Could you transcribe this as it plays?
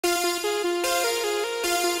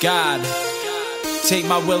God, take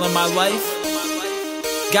my will in my life,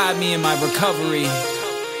 guide me in my recovery,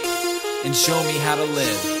 and show me how to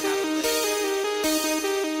live.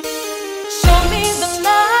 Show me the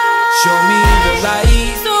light, Show me the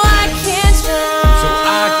light, so I can shine. so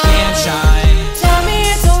I can shine. Tell me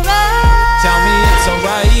it's alright, Tell me it's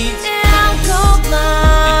alright, and I'll go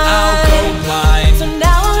blind. and I'll go blind. So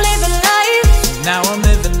now I'm living life, Now I'm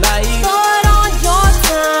living life Lord, on your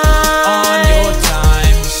time. on your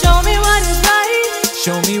time. Show me what is right.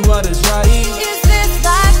 Show me what is right. Is this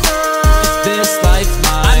life mine? This life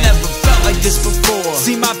mine. I never felt like this before.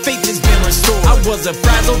 See, my faith has been restored. I was a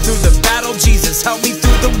frazzled through the battle. Jesus helped me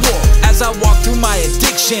through the war. As I walked through my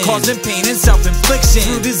addiction, causing pain and self-infliction.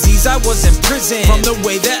 Through disease I was in prison, from the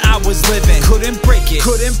way that I was living. Couldn't break it,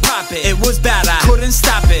 couldn't pop it. It was bad, I couldn't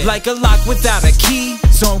stop it. Like a lock without a key.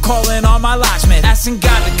 So I'm calling on my locksmith, asking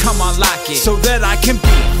God to come unlock it, so that I can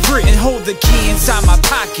be free and hold the key inside my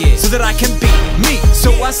pocket, so that I can be me.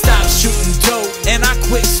 So I stopped shooting dope and I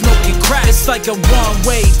quit smoking crack. It's like a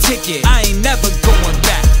one-way ticket, I ain't never going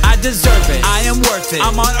back. I deserve it, I am worth it.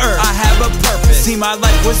 I'm on earth, I have a purpose. See, my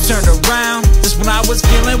life was turned around just when I was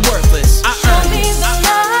feeling worthless. I Show earned me it. the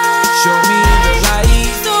light, Show me the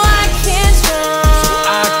light, so I can shine. so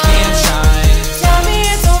I can shine. Tell me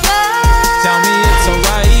it's alright, Tell me it's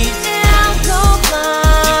alright, and I'll go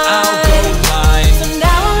blind. and I'll go blind. So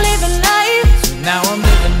now I'm living life, Now I'm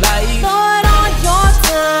living life Lord, on your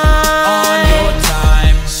time. on your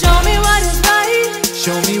time. Show me what is right.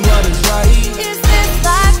 Show me what is right. Is this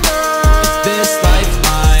life mine? This life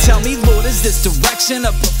mine. Tell me, Lord, is this direction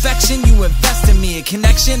of perfection? You invest in me, a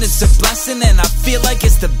connection, it's a blessing, and I feel like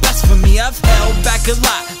it's the best for me. I've held back a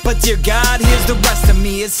lot, but dear God, here's the rest of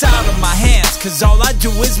me. It's out of my hands, cause all I do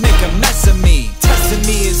is make a mess of me. Testing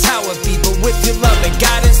me is how it be, but with your love and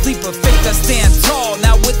guidance, leap of faith, I stand tall.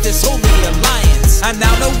 Now with this holy alliance, I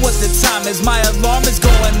now know what the time is. My alarm is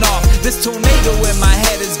going off. This tornado in my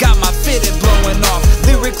head has got my fitted blowing off.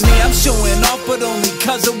 Lyrically, I'm showing off, but only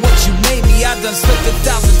cause of what you made me. I've done slipped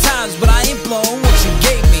 1,000 times, but I ain't blown what you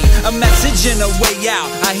gave me. A message and a way out.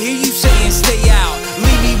 I hear you saying stay out.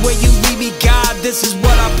 Leave me where you leave me, God, this is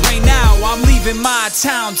what I pray now. I'm leaving my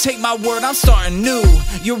town, take my word, I'm starting new.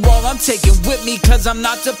 You're all I'm taking with me, cause I'm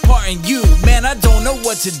not departing you. Man, I don't know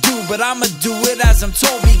what to do, but I'ma do it as I'm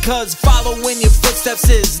told, because following your footsteps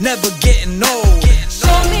is never getting old.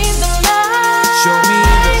 Show me the light, Show me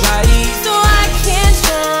the light, so I can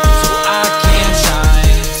shine. so I can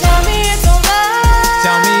shine. Tell me it's alright,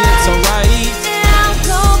 Tell me it's alright, and I'll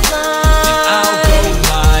go blind. and I'll go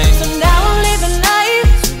blind. So now I'm living life,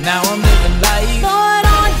 Now I'm living life Lord,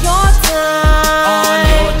 on your time. on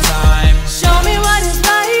your time. Show me what is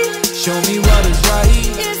right. Show me what is right.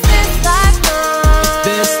 Is this life mine?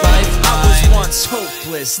 This life I was once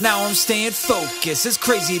hopeless, now I'm staying focused. It's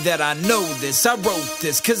crazy that I know this. I wrote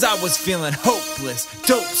this cause I was feeling hopeless,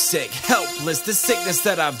 dope sick, helpless. The sickness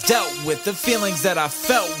that I've dealt with, the feelings that I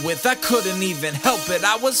felt with, I couldn't even help it.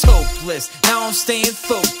 I was hopeless, now I'm staying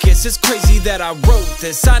focused. It's crazy that I wrote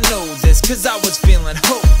this. I know this cause I was feeling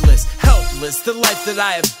hopeless, helpless. The life that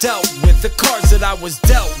I have dealt with, the cards that I was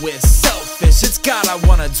dealt with, selfish. It's God I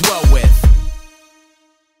wanna dwell with.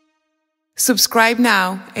 Subscribe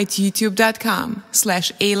now at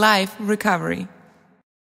youtube.com/A.live recovery.